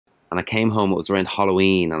And I came home, it was around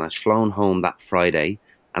Halloween, and I'd flown home that Friday.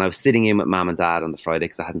 And I was sitting in with Mum and Dad on the Friday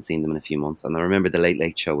because I hadn't seen them in a few months. And I remember the Late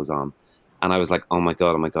Late Show was on. And I was like, oh my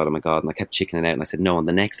God, oh my God, oh my God. And I kept chickening out. And I said, no, on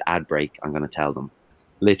the next ad break, I'm going to tell them.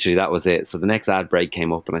 Literally, that was it. So the next ad break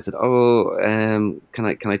came up and I said,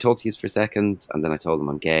 can I talk to you for a second? And then I told them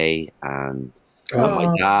I'm gay. And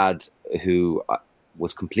my dad, who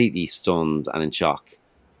was completely stunned and in shock,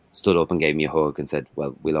 stood up and gave me a hug and said,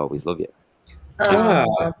 well, we'll always love you.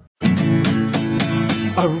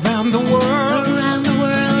 Around the world,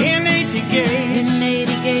 in 80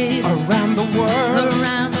 gays, around the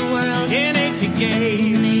world, in 80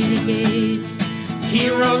 gays,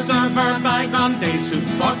 heroes of our bygone days who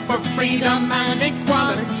fought for freedom and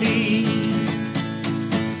equality.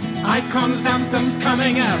 Icons, anthems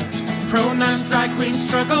coming out, pronouns, drag queen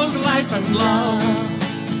struggles, life and love.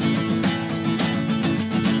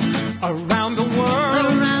 Around the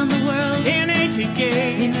world, in 80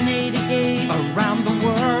 gays, around the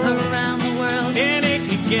world, in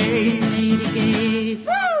 80 gays.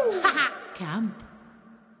 Woo! Camp.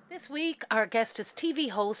 This week, our guest is TV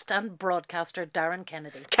host and broadcaster Darren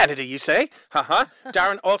Kennedy. Kennedy, you say?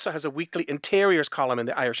 Darren also has a weekly interiors column in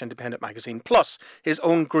the Irish Independent magazine, plus his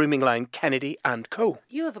own grooming line, Kennedy & Co.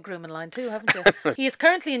 You have a grooming line too, haven't you? He is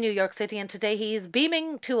currently in New York City, and today he is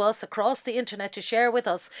beaming to us across the internet to share with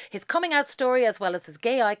us his coming out story as well as his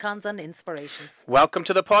gay icons and inspirations. Welcome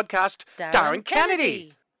to the podcast, Darren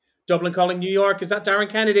Kennedy. Dublin calling New York. Is that Darren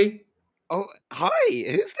Kennedy? Oh, hi.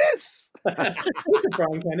 Who's this? This is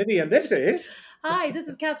Brian Kennedy, and this is... Hi, this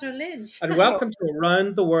is Catherine Lynch. And welcome to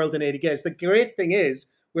Around the World in 80 Gays. The great thing is,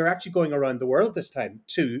 we're actually going around the world this time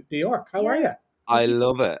to New York. How are you? I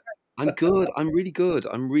love it. I'm good. I'm really good.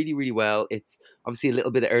 I'm really, really well. It's obviously a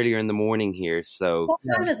little bit earlier in the morning here, so... What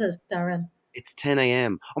time is it, Darren? It's 10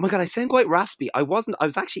 a.m. Oh my God, I sound quite raspy. I was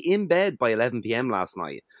actually in bed by 11 p.m. last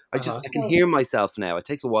night. I can hear myself now. It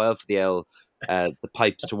takes a while for the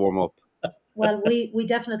pipes to warm up. Well, we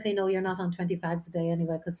definitely know you're not on 20 fags a day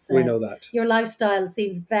anyway, because we know that your lifestyle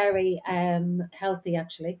seems very healthy,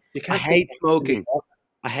 actually. I hate smoking.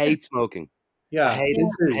 Yeah, I hate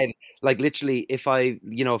it. Like literally, if I'm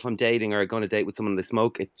dating or going to date with someone they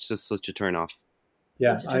smoke, it's just such a turn off.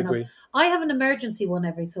 Yeah, I agree. I have an emergency one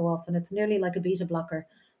every so often. It's nearly like a beta blocker.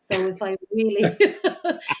 So if I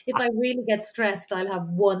really get stressed, I'll have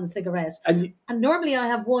one cigarette. And normally I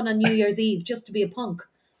have one on New Year's Eve just to be a punk.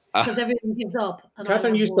 Because everything gives up. And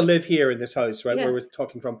Catherine used to live here in this house, right, where we're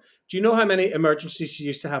talking from. Do you know how many emergencies she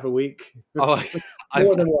used to have a week? Oh,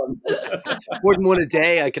 more than one. More than one a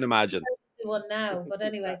day, I can imagine. One now, but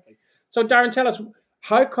anyway. Exactly. So, Darren, tell us,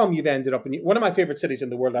 how come you've ended up in one of my favourite cities in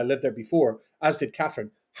the world? I lived there before, as did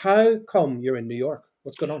Catherine. How come you're in New York?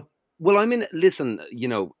 What's going on? Well, listen,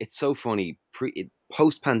 it's so funny.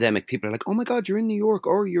 Post-pandemic, people are like, oh my God, you're in New York,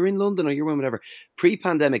 or you're in London, or you're in whatever.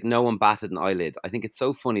 Pre-pandemic, no one batted an eyelid. I think it's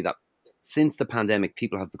so funny that since the pandemic,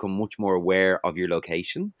 people have become much more aware of your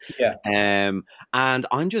location. Yeah. And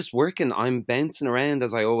I'm just working. I'm bouncing around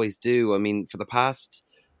as I always do. I mean, for the past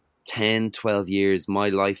 10, 12 years, my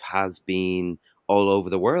life has been all over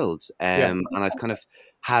the world. And I've kind of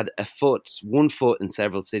had one foot in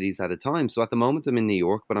several cities at a time. So at the moment, I'm in New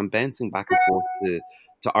York, but I'm bouncing back and forth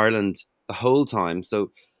to Ireland the whole time.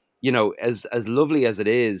 So, as lovely as it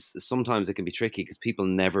is, sometimes it can be tricky because people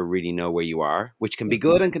never really know where you are, which can be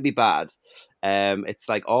good and can be bad. It's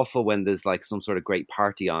like awful when there's like some sort of great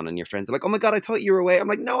party on and your friends are like, oh my God, I thought you were away. I'm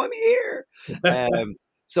like, no, I'm here.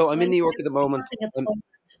 So I'm in New York at the moment.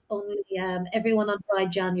 Only everyone on dry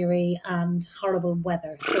January and horrible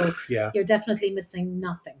weather. So you're definitely missing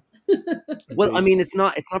nothing. Well, I mean, it's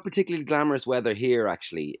not particularly glamorous weather here,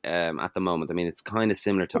 actually, at the moment. I mean, it's kind of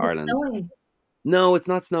similar to Ireland. Snowing? No, it's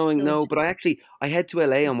not snowing. No, but I head to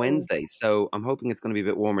LA on Wednesday, so I'm hoping it's going to be a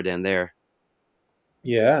bit warmer down there.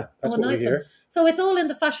 Yeah, that's what we hear. So it's all in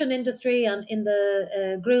the fashion industry and in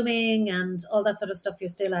the grooming and all that sort of stuff. You're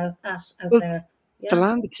still out there. It's the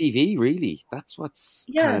land of TV, really. That's what's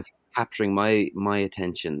kind of capturing my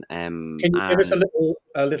attention. Can you give us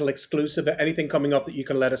a little exclusive? Anything coming up that you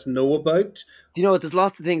can let us know about? Do you know what? There's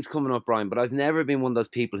lots of things coming up, Brian, but I've never been one of those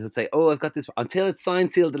people who'll say, "Oh, I've got this," until it's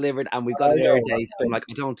signed, sealed, delivered, and we've got an air date. I'm like,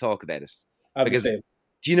 I don't talk about it. Because, do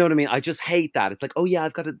you know what I mean? I just hate that. It's like, oh yeah,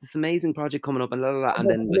 I've got this amazing project coming up, and blah, blah, blah, and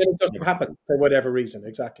then it doesn't happen for whatever reason.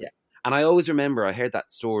 Exactly. Yeah. And I always remember I heard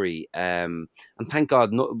that story, and thank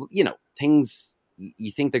God, things.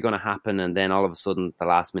 You think they're going to happen, and then all of a sudden, the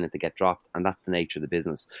last minute, they get dropped, and that's the nature of the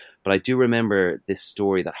business. But I do remember this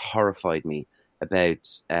story that horrified me about,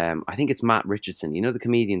 I think it's Matt Richardson, the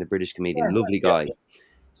comedian, the British comedian, lovely guy. Yeah.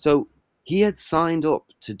 So he had signed up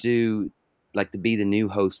to do, to be the new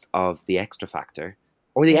host of The Extra Factor,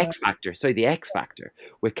 or the X Factor. Sorry, the X Factor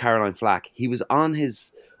with Caroline Flack. He was on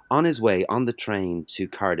his way on the train to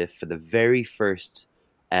Cardiff for the very first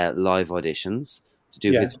live auditions to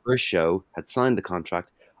do his first show. Had signed the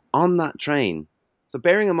contract on that train. So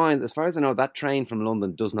bearing in mind, as far as I know, that train from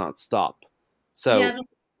London does not stop. So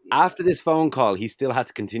after this phone call, he still had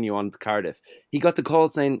to continue on to Cardiff. He got the call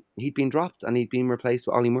saying he'd been dropped and he'd been replaced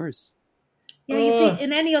with Ollie Murs. Yeah, you see,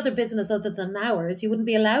 in any other business other than ours, you wouldn't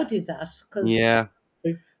be allowed to do that. Yeah.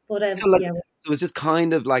 But so it's just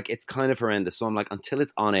kind of like, it's kind of horrendous. So I'm like, until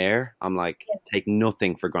it's on air, I'm like, take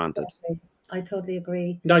nothing for granted. I totally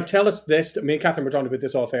agree. Now tell us this. Me and Catherine were talking about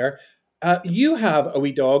this off air. You have a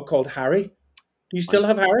wee dog called Harry. Do you still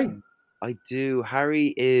have Harry? I do.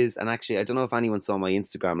 Harry is, and actually, I don't know if anyone saw my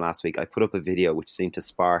Instagram last week. I put up a video which seemed to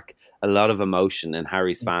spark a lot of emotion in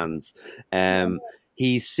Harry's fans.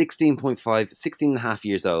 He's 16 and a half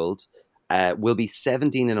years old. Will be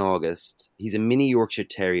 17 in August. He's a mini Yorkshire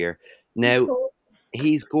Terrier. Now,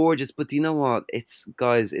 he's gorgeous, but do you know what?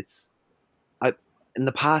 In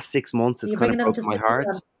the past 6 months, it's kind of broken my heart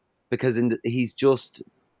because he's just,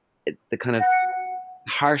 the kind of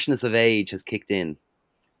harshness of age has kicked in.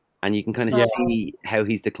 And you can kind of see how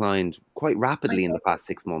he's declined quite rapidly in the past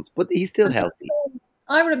 6 months, but he's still healthy.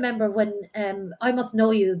 I remember when I must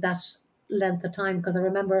know you that length of time because I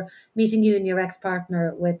remember meeting you and your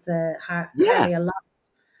ex-partner with Harry a lot.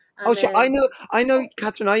 And, sure. I know,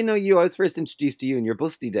 Catherine. I know you. I was first introduced to you in your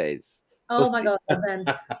busty days. Oh my God! And then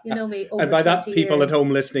you know me. Over and by that, people years. at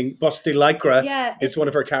home listening, Busty Lycra is one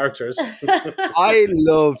of her characters. I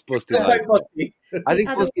loved Busty Lycra. I think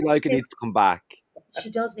Busty Lycra needs to come back. She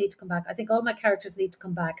does need to come back. I think all my characters need to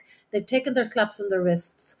come back. They've taken their slaps on their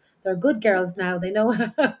wrists. They're good girls now. They know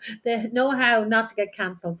how not to get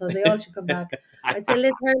cancelled, so they all should come back. I'd say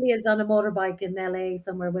Liz Hurley is on a motorbike in LA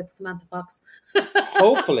somewhere with Samantha Fox.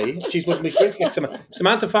 Hopefully, she's would be great to get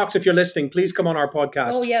Samantha Fox. If you're listening, please come on our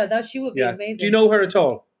podcast. Oh yeah, she would be amazing. Do you know her at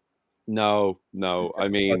all? No. I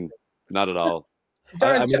mean, not at all.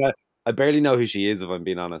 I barely know who she is, if I'm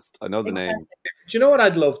being honest. I know the name. Do you know what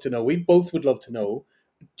I'd love to know? We both would love to know.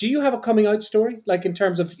 Do you have a coming out story? Like in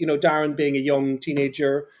terms of, Darren being a young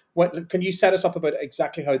teenager, can you set us up about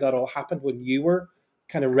exactly how that all happened when you were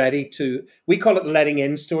kind of ready to, we call it letting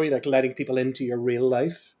in story, like letting people into your real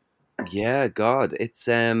life? Yeah, God. It's,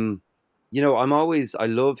 I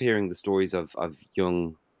love hearing the stories of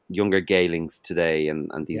younger gaylings today and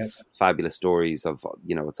these fabulous stories of,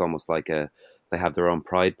 it's almost like they have their own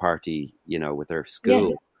pride party, with their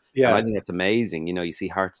school. Yeah. And I think that's amazing. You see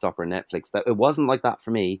Heartstopper, Netflix. That it wasn't like that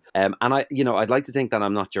for me. And I'd like to think that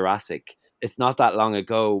I'm not Jurassic. It's not that long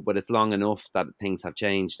ago, but it's long enough that things have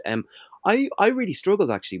changed. I really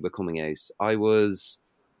struggled actually with coming out. I was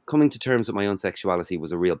coming to terms with my own sexuality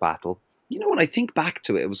was a real battle. When I think back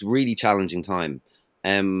to it, it was a really challenging time.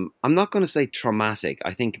 I'm not going to say traumatic.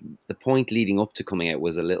 I think the point leading up to coming out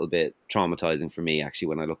was a little bit traumatizing for me, actually,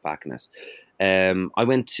 when I look back on it. I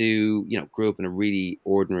went to, grew up in a really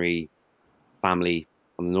ordinary family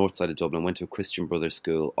on the north side of Dublin, went to a Christian Brothers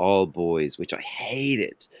school, all boys, which I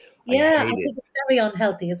hated. I think it's very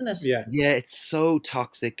unhealthy, isn't it? Yeah, it's so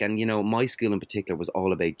toxic. And, my school in particular was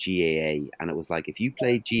all about GAA. And it was like, if you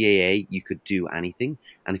played GAA, you could do anything.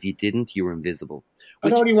 And if you didn't, you were invisible.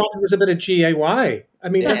 Which, all you wanted was a bit of GAY. I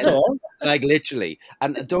mean, that's all. Like, literally.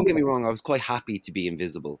 And don't get me wrong, I was quite happy to be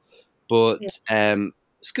invisible. But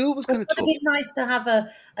school was kind of tough. It would be nice to have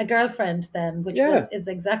a girlfriend then, which is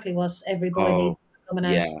exactly what every boy needs coming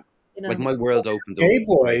out. Yeah. Like, my world opened up. Gay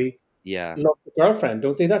boy loves a girlfriend,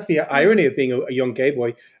 don't they? That's the irony of being a young gay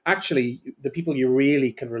boy. Actually, the people you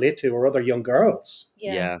really can relate to are other young girls.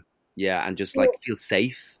 Yeah, and just like feel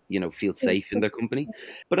safe, feel safe in their company.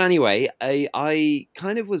 But anyway, I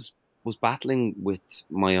kind of was battling with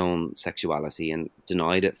my own sexuality and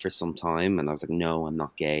denied it for some time. And I was like, no, I'm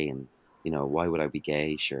not gay. And, why would I be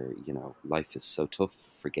gay? Sure, life is so tough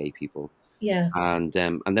for gay people. Yeah. And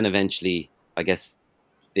then eventually, I guess,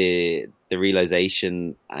 the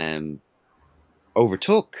realization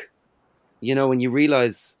overtook, when you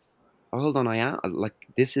realize, oh, hold on, I am like,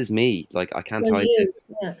 this is me, like, I can't hide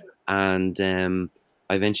this. And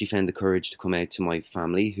I eventually found the courage to come out to my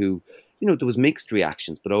family, who, there was mixed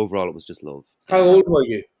reactions, but overall it was just love. How old were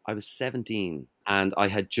you? I was 17, and I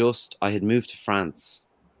had moved to France.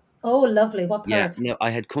 Oh, lovely. What part? Yeah,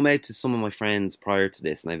 I had come out to some of my friends prior to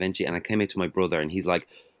this, and I came out to my brother, and he's like,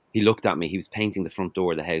 he looked at me. He was painting the front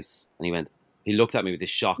door of the house, and he looked at me with this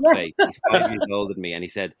shocked face. He's 5 years older than me, and he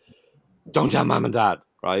said, "Don't tell mom and dad,"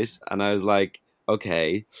 right? And I was like,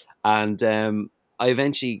 okay. And I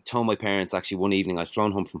eventually told my parents, actually, one evening. I'd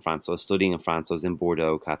flown home from France. So I was studying in France. I was in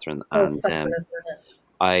Bordeaux, Catherine. And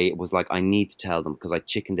I was like, I need to tell them because I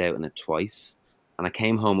chickened out in it twice. And I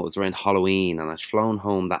came home, it was around Halloween, and I'd flown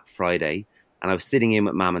home that Friday. And I was sitting in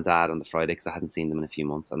with mum and dad on the Friday because I hadn't seen them in a few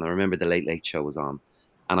months. And I remember the Late Late Show was on.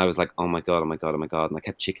 And I was like, oh my God, oh my God, oh my God. And I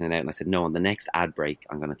kept chickening out. And I said, no, on the next ad break,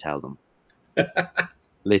 I'm going to tell them.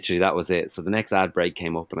 Literally, that was it. So the next ad break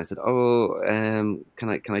came up and I said, can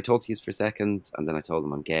I talk to you for a second? And then I told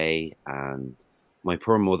them I'm gay. And my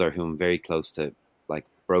poor mother, who I'm very close to, like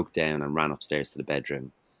broke down and ran upstairs to the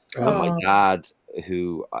bedroom. And my dad,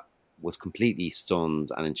 who was completely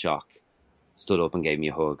stunned and in shock, stood up and gave me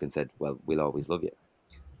a hug and said, well, we'll always love you.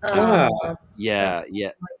 Yeah.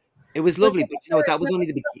 It was lovely, but you know what? That was only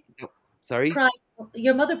the beginning. Sorry?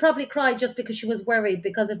 Your mother probably cried just because she was worried,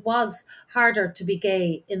 because it was harder to be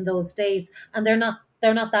gay in those days, and they're not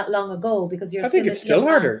that long ago, because you're. I think it's still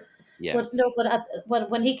harder. Yeah. But no,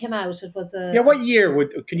 when he came out, it was a. Yeah, what year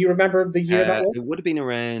can you remember the year that was? It would have been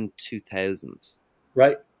around 2000.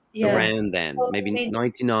 Right. Yeah. Around then, maybe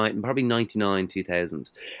 99, probably 99, 2000.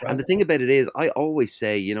 Right. And the thing about it is, I always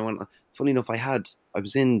say, you know, and funny enough, I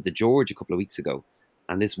was in the George a couple of weeks ago,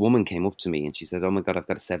 and this woman came up to me and she said, oh my God, I've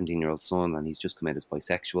got a 17-year-old son and he's just come out as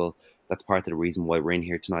bisexual. That's part of the reason why we're in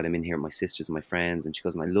here tonight. I'm in here with my sisters and my friends. And she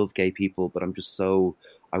goes, and I love gay people, but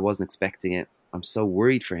I wasn't expecting it. I'm so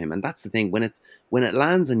worried for him. And that's the thing, when it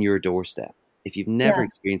lands on your doorstep, if you've never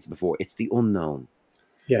experienced it before, it's the unknown.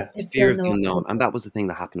 Yeah, it's fear of the unknown, and that was the thing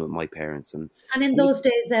that happened with my parents. And in those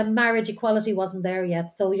days, marriage equality wasn't there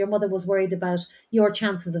yet, so your mother was worried about your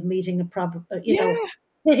chances of meeting a proper,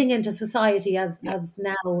 fitting into society as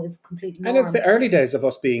now is completely norm. And it's the early days of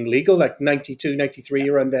us being legal, like 92, 93,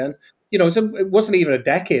 around then. You know, so it wasn't even a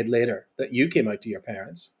decade later that you came out to your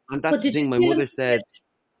parents. And that's the thing. My mother said.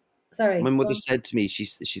 Sorry, my mother said to me. She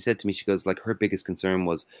said to me, she goes, like, her biggest concern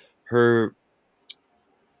was her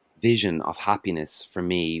vision of happiness for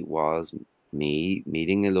me was me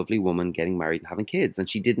meeting a lovely woman, getting married and having kids. And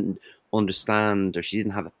she didn't understand, or she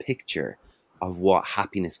didn't have a picture of what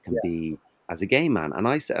happiness can be as a gay man. And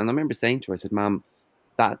I remember saying to her, I said, Mom,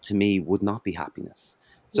 that to me would not be happiness.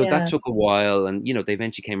 So that took a while, and you know, they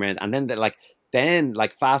eventually came around. And then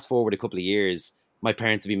fast forward a couple of years, my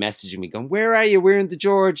parents would be messaging me going, where are you? We're in the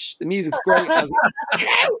George. The music's great. I was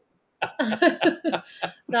like,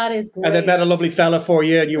 that is great. And they met a lovely fella for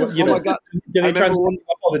you, and you know, they transform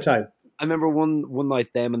up all the time. I remember one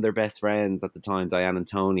night, them and their best friends at the time, Diane and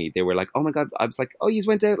Tony, they were like, oh my God, I was like, oh, you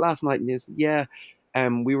went out last night? And they said, yeah,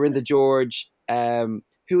 we were in the George, who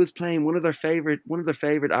was playing one of their favorite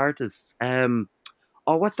artists.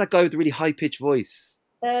 What's that guy with the really high pitched voice?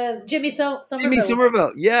 Jimmy Somerville. Jimmy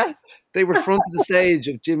Somerville, yeah. They were front of the stage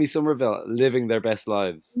of Jimmy Somerville, living their best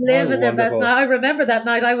lives. Living their best lives. I remember that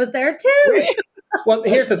night. I was there too. Well,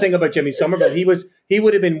 here's the thing about Jimmy Somerville. He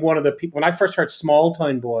would have been one of the people. When I first heard Small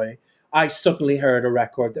Town Boy, I suddenly heard a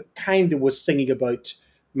record that kind of was singing about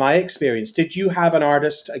my experience. Did you have an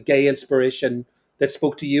artist, a gay inspiration that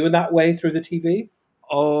spoke to you in that way through the TV?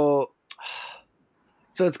 Oh,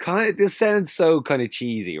 so it's this sounds so kind of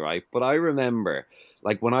cheesy, right? But I remember,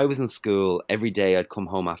 like, when I was in school, every day I'd come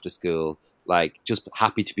home after school, like, just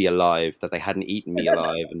happy to be alive, that they hadn't eaten me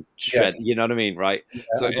alive and shred, you know what I mean, right? Yeah,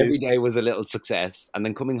 so every day was a little success. And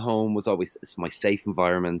then coming home was always my safe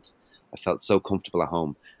environment. I felt so comfortable at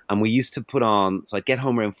home. And we used to put on, so I'd get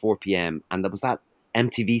home around 4 p.m. and there was that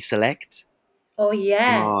MTV Select. Oh,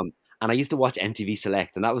 yeah. And I used to watch MTV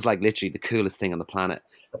Select, and that was like literally the coolest thing on the planet.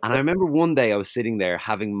 And I remember one day I was sitting there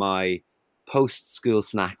having my post-school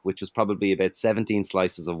snack, which was probably about 17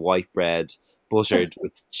 slices of white bread, buttered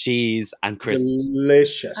with cheese and crisps.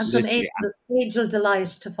 Delicious. And some angel delight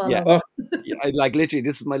to follow. Yeah. I, like, literally,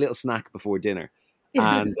 this is my little snack before dinner.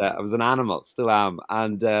 And I was an animal, still am.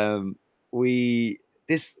 And all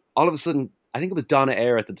of a sudden, I think it was Donna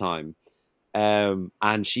Eyre at the time.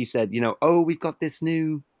 And she said, we've got this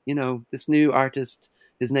new artist.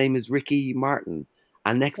 His name is Ricky Martin.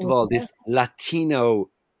 And next of all, this Latino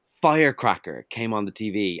firecracker came on the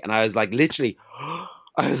TV. And I was like, literally,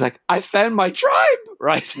 I found my tribe,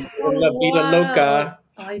 right? La vida loca.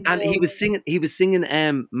 And he was singing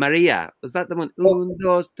Maria. Was that the one? Un,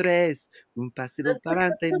 dos, tres, un pasito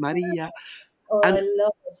parante, Maria. Oh, I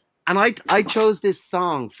love it. And I chose this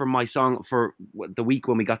song for my song for the week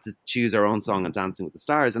when we got to choose our own song on Dancing with the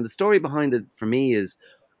Stars. And the story behind it for me is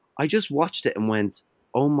I just watched it and went,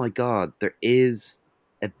 oh my God, there is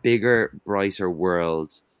a bigger, brighter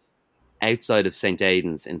world outside of St.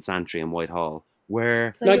 Aidan's in Santry and Whitehall,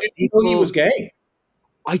 where I didn't know he was gay.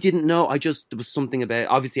 I didn't know. There was something about,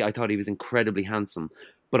 obviously I thought he was incredibly handsome,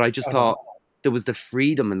 but I just thought there was the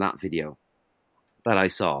freedom in that video that I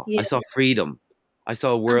saw. Yeah. I saw freedom. I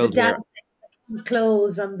saw a world where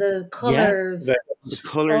clothes and the colours, the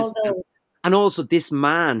colours, all those. and also this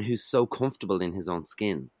man who's so comfortable in his own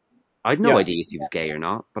skin. I had no idea if he was gay or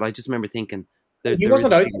not, but I just remember thinking there He is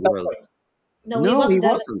wasn't a out gay at that world. point. No, No, he he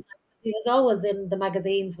wasn't. He was always in the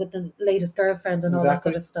magazines with the latest girlfriend and all that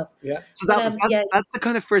sort of stuff. Yeah. So But, that's the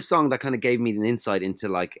kind of first song that kind of gave me an insight into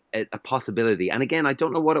like a possibility. And again, I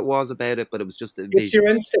don't know what it was about it, but it was just a vision. It's your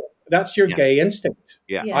instinct. That's your gay instinct.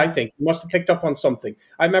 Yeah. Yeah. I think you must have picked up on something.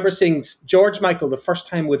 I remember seeing George Michael the first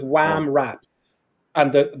time with Wham Rap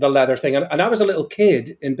and the leather thing. And I was a little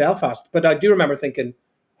kid in Belfast, but I do remember thinking,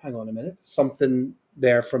 hang on a minute, something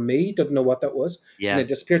there from me. Didn't know what that was. Yeah. And it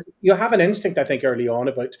disappeared. You have an instinct, I think, early on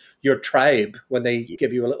about your tribe when they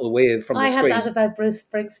give you a little wave from the screen. I had that about Bruce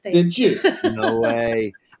Springsteen. Did you? No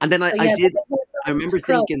way. And then I did. I remember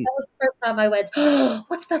thinking. That was the first time I went, oh,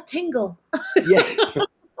 what's that tingle? Yeah.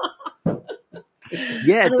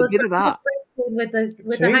 Yeah, it's a bit of that. With the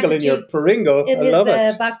tingle in your Peringo. In I love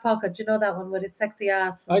his it. back pocket. You know that one with his sexy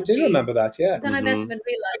ass. I do remember that, yeah. Then I met him in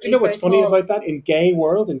real life. Do you know what's funny about that? In gay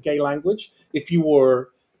world, in gay language, if you were...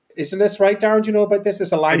 Isn't this right, Darren? Do you know about this?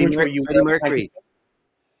 It's a language where you... Freddie Mercury.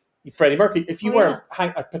 Freddie Mercury. If you wear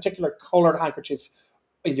a particular coloured handkerchief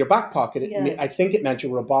in your back pocket, I think it meant you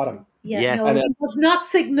were a bottom. Yeah, yes. No, he was not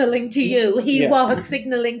signalling to you. He was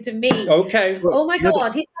signalling to me. Okay. Oh my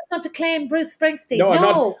God, he's not going to claim Bruce Springsteen. No, I'm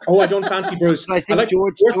not. Oh, I don't fancy Bruce. I think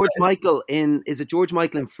George Michael is it George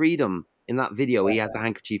Michael in Freedom in that video? He has a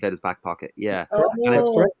handkerchief out his back pocket. Yeah, that's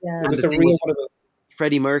correct. Yeah. It was a real one of those.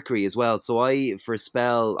 Freddie Mercury as well. So for a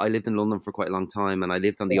spell, I lived in London for quite a long time, and I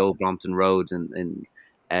lived on the old Brompton Road and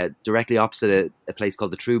directly opposite a place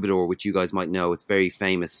called the Troubadour, which you guys might know. It's very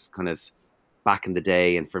famous, kind of back in the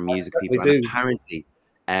day, and for music people. And apparently,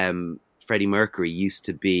 Freddie Mercury used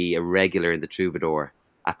to be a regular in the Troubadour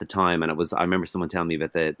at the time, and I remember someone telling me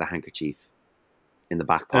about the handkerchief in the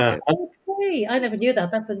back pocket. Okay, I never knew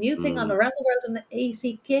that. That's a new thing on Around the World in the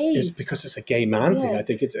 80 gays. It's because it's a gay man thing. I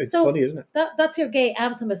think it's funny, isn't it? That's your gay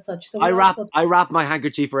anthem as such. So I wrap my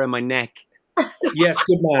handkerchief around my neck. Yes,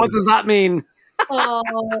 good man. What does that mean? Oh,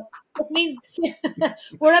 it means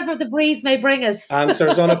wherever the breeze may bring it.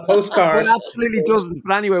 Answers on a postcard. It absolutely doesn't.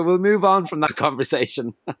 But anyway, we'll move on from that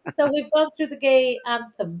conversation. So we've gone through the gay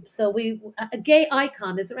anthem. So a gay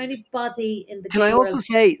icon. Is there anybody in the? Can I also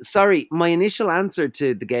say, sorry, my initial answer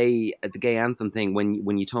to the gay anthem thing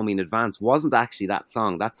when you told me in advance wasn't actually that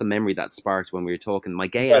song. That's the memory that sparked when we were talking. My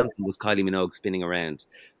gay anthem was Kylie Minogue Spinning Around.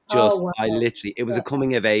 It was a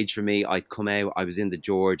coming of age for me. I'd come out. I was in the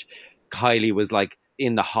George. Kylie was like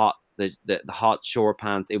in the hot short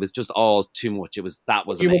pants. It was just all too much. You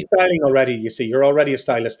amazing. Were styling already. You see, you're already a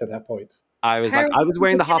stylist at that point. I was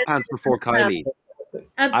wearing the hot pants before Kylie.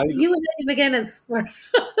 And you and Eddie McGuinness were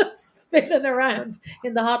spinning around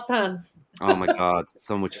in the hot pants. Oh my God,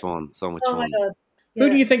 so much fun, so much fun. My God. Yeah. Who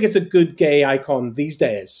do you think is a good gay icon these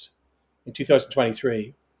days in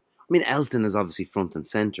 2023? I mean, Elton is obviously front and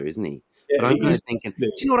center, isn't he? Yeah, but I'm kind of thinking,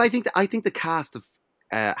 do you know what I think? I think the cast of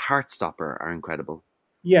Heartstopper are incredible.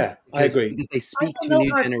 Yeah, I agree. Because they speak to a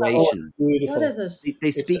new generation. What is it?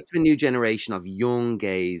 They speak to a new generation of young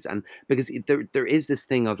gays. And because there is this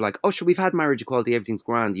thing of like, oh, sure, we've had marriage equality, everything's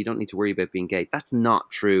grand, you don't need to worry about being gay. That's not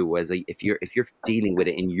true. If you're dealing with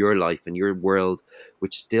it in your life and your world,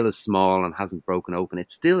 which still is small and hasn't broken open,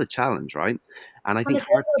 it's still a challenge, right? And I think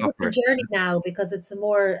Heartstopper a journey now because it's a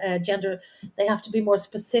more gender. They have to be more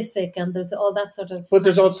specific, and there's all that sort of. But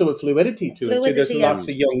there's also a fluidity to it. There's lots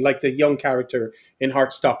of young, like the young character in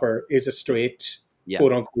Heartstopper is a straight,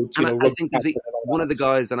 quote unquote. I think there's one of the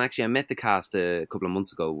guys, and actually I met the cast a couple of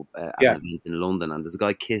months ago at an event in London, and there's a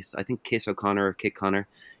guy Kit O'Connor.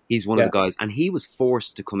 He's one of the guys, and he was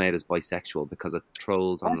forced to come out as bisexual because of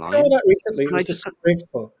trolls online. I saw that recently. It was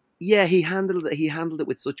disgraceful. Yeah, he handled it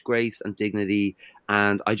with such grace and dignity,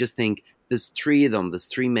 and I just think there's three of them. There's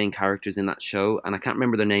three main characters in that show, and I can't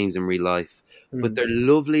remember their names in real life, but they're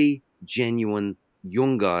lovely, genuine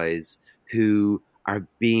young guys who are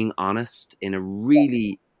being honest in a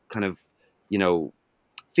really kind of,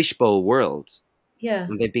 fishbowl world. Yeah,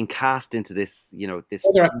 and they've been cast into this, this.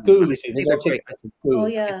 They're at school, you see. They're great. Oh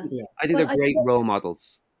yeah. I think they're great role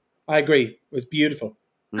models. I agree. It was beautiful.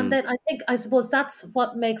 And then I suppose that's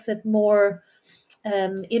what makes it more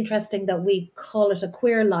interesting that we call it a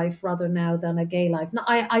queer life rather now than a gay life. Now,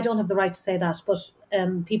 I don't have the right to say that, but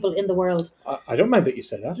people in the world. I don't mind that you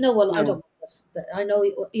say that. No, well, I don't. I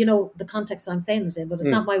know the context I'm saying it in, but it's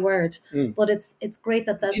not my word. But it's great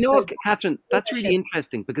that. You know what, Catherine? That's really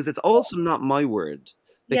interesting because it's also not my word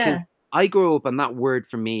because. I grew up and that word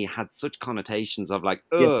for me had such connotations of like,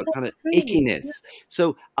 kind of ickiness.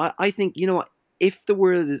 So I think, if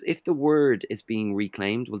the word is being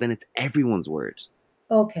reclaimed, well, then it's everyone's word.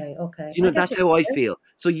 Okay. You know, I get that's you. how I feel.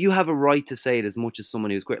 So you have a right to say it as much as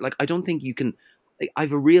someone who's queer. Like, I don't think you can. Like, I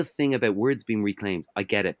have a real thing about words being reclaimed. I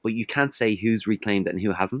get it, but you can't say who's reclaimed it and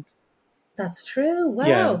who hasn't. That's true.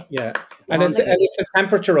 Yeah, Wow. yeah. And Well, it's the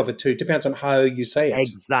temperature of it too. It depends on how you say it.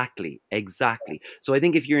 exactly. So I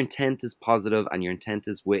think if your intent is positive and your intent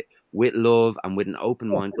is with love and with an open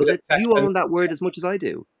mind, well, With you affection. own that word as much as I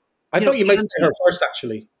do. I You know, thought you might say Panty. her first,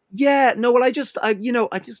 actually. Yeah, no. Well, I just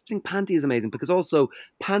think Panty is amazing because also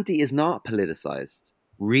Panty is not politicized,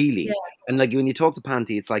 Yeah. really. And like when you talk to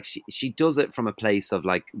Panty, it's like she does it from a place of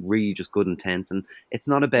like really just good intent, and it's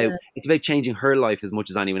not about Yeah. it's about changing her life as much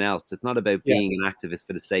as anyone else. It's not about Yeah. being an activist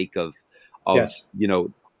for the sake of Yes.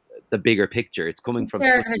 the bigger picture. It's coming from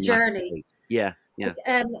Share such her a natural journey. place. Yeah, yeah,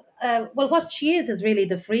 Well, what she is really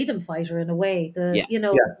the freedom fighter in a way. yeah.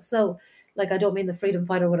 Yeah. So like I don't mean the freedom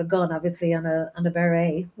fighter with a gun, obviously, and a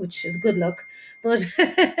beret, which is a good look, but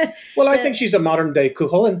Well, I think she's a modern day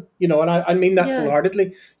Cuchulainn, and I mean that yeah,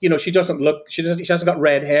 wholeheartedly. She doesn't look, she hasn't got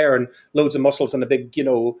red hair and loads of muscles and a big,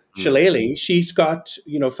 Mm. shillelagh. She's got,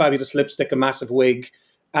 fabulous lipstick, a massive wig,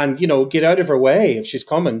 and, get out of her way if she's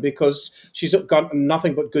coming, because she's got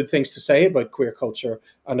nothing but good things to say about queer culture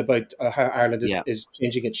and about how Ireland Yeah. is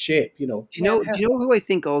changing its shape. Do you know who I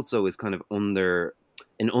think also is kind of under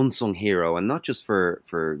an unsung hero, and not just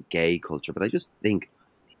for gay culture, but I just think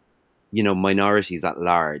minorities at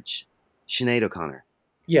large. Sinead O'Connor.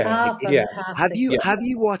 Yeah, yeah. Have fantastic. you Yeah. have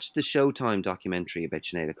you watched the Showtime documentary about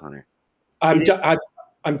Sinead O'Connor? I'm, It di- is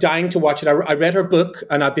I'm dying to watch it. I read her book,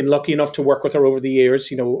 and I've been lucky enough to work with her over the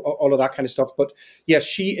years. All of that kind of stuff. But yes,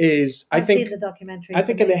 she is. I've seen the documentary. I It's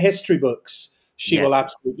think in the amazing. history books, she will yes.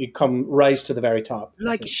 absolutely rise to the very top. I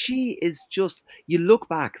Like think. she is just. You look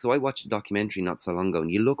back. So I watched a documentary not so long ago,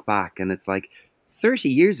 and you look back, and it's like 30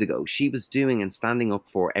 years ago she was doing and standing up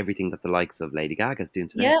for everything that the likes of Lady Gaga is doing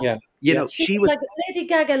today. Yeah. Yeah, You yeah. know, She she was like Lady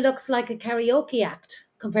Gaga looks like a karaoke act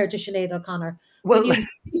compared to Sinead O'Connor. well. When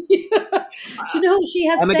she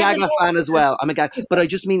has I'm a 7 Gaga fan as voices. well. I'm a Gaga, but I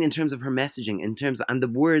just mean in terms of her messaging, and the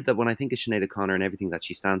word that when I think of Sinead O'Connor and everything that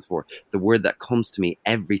she stands for, the word that comes to me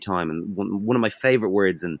every time, and one of my favorite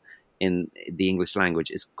words in the English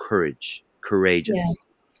language is courage, Yeah. courageous,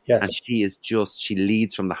 and Yes. she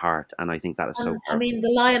leads from the heart, and I think that is so And I powerful. mean,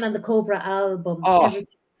 the Lion and the Cobra album, Oh, every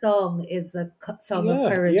song is a song of Yeah,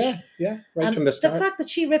 courage. yeah. Right And from the the start, fact that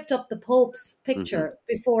she ripped up the Pope's mhm. picture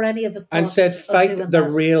before any of us and thought said, of "Fight doing the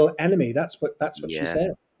that. real enemy." That's what she Yes, said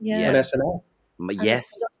on Yeah. yes, SNL. And the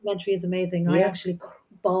yes. documentary is amazing. I Yeah, actually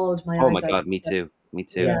bawled my Oh my eyes out. God, me too, me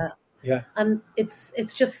too. yeah, Yeah. yeah, And it's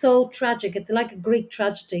just so tragic. It's like a Greek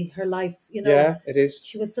tragedy, her life, yeah. It is.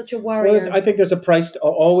 She was such a Well, warrior. I think there's a price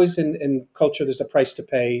always in culture. There's a price to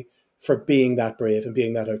pay for being that brave and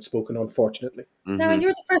being that outspoken. Unfortunately. Hmm. Darren, you're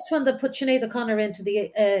the first one that put Sinead O'Connor into the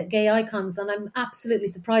gay icons, and I'm absolutely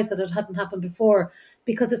surprised that it hadn't happened before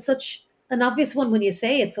because it's such an obvious one when you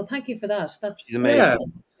say it. So thank you for that. She's That's Yeah. amazing.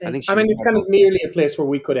 brilliant. I think I she's mean, it's kind of incredible. nearly a place where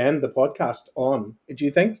we could end the podcast on. Do you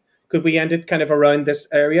think? Could we end it kind of around this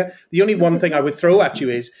area? The only Look, one there's thing I would throw at you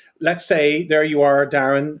is, let's say there you are,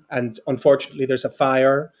 Darren, and unfortunately there's a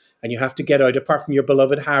fire and you have to get out apart from your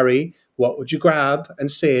beloved Harry. What would you grab and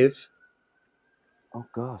save? Oh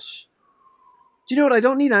gosh, do you know what? I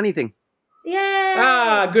don't need anything. Yeah.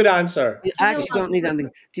 Ah, good answer. Do I you know actually what? don't need anything.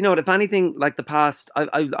 Do you know what? If anything, like the past,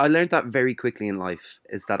 I learned that very quickly in life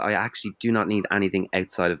is that I actually do not need anything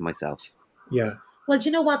outside of myself. Yeah. Well, do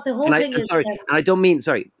you know what? The And whole thing is I don't mean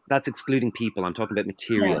sorry. That's excluding people. I'm talking about yeah,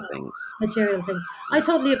 material things. material things. I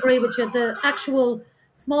totally agree with you. The actual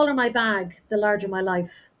smaller my bag, the larger my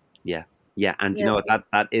life. Yeah, yeah. And you Yeah. know what?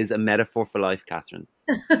 That is a metaphor for life, Catherine.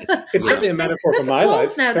 It's certainly a metaphor for That's a my quote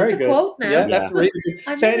life. now. Very That's a good. quote now. Yeah, Yeah, that's really good.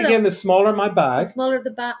 I Say made it it again. up. The smaller my The bag. smaller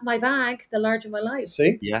my bag, the larger my life.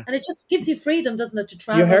 See? yeah. And it just gives you freedom, doesn't it, to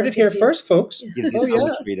travel? You heard It it here gives you, first, folks. Gives you Oh, so yeah.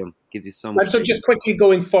 much freedom. Gives you so much And so, freedom. just quickly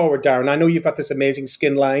going forward, Darren, I know you've got this amazing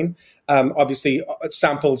skin line. Obviously,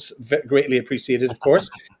 samples greatly appreciated, of course.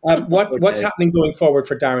 What's Okay. happening going forward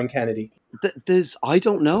for Darren Kennedy? There's I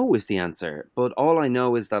don't know is the answer, but all I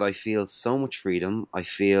know is that I feel so much freedom. I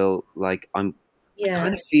feel like I yeah,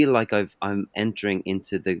 kind of feel like I'm entering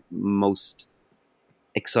into the most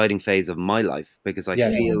exciting phase of my life because I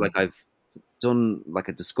Yes. feel like I've done like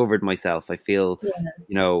I discovered myself. I feel,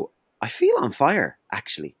 yeah. I feel on fire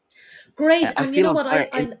actually. Great. I And you feel know on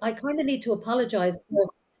what? fire. I kind of need to apologize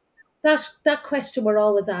for that question we're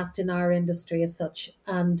always asked in our industry as such.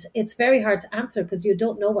 And it's very hard to answer because you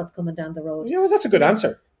don't know what's coming down the road. Yeah, well, that's a good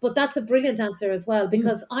answer. But that's a brilliant answer as well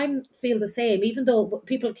because I feel the same. Even though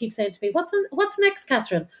people keep saying to me, "What's next,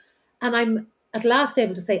 Catherine?" and at last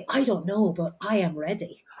able to say, I don't know, but I am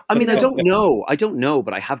ready. I mean, I don't know,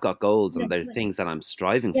 but I have got goals and there are Yeah. things that I'm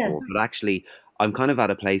striving Yeah. for. But actually, I'm kind of at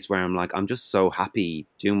a place where I'm like, I'm just so happy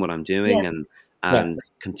doing what I'm doing Yeah. and Happy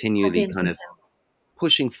continually and kind of content.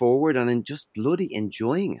 pushing forward and then just bloody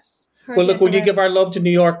enjoying it. Well, look, will you give our love to New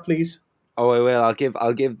York, please? Oh, I will.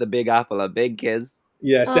 I'll give the Big Apple a big kiss.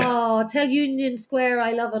 Yes. Oh, tell Union Square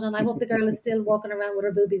I love it, and I hope the girl is still walking around with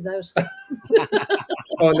her boobies out.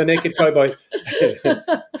 Oh, and the naked cowboy.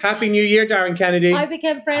 Happy New Year, Darren Kennedy. I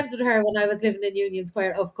became friends with her when I was living in Union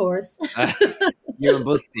Square, of course. You and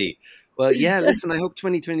Busty. Well, yeah, listen, I hope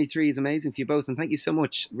 2023 is amazing for you both. And thank you so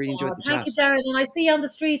much. Really enjoyed the Thank chat. you, Darren. And I see you on the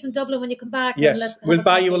street in Dublin when you come back. Yes, and let's we'll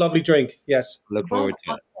buy you a lovely drink. Yes. Look forward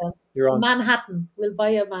to it. You're on. Manhattan. We'll buy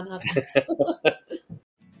you a Manhattan.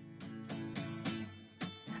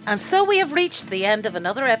 And so we have reached the end of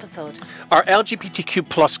another episode. Our LGBTQ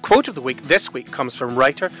plus quote of the week this week comes from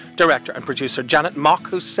writer, director and producer Janet Mock,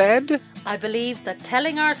 who said, I believe that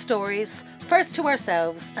telling our stories, first to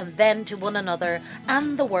ourselves and then to one another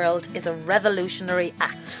and the world, is a revolutionary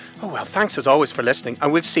act. Oh, well, thanks as always for listening.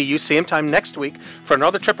 And we'll see you same time next week for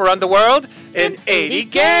another trip around the world in 80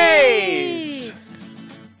 Gay.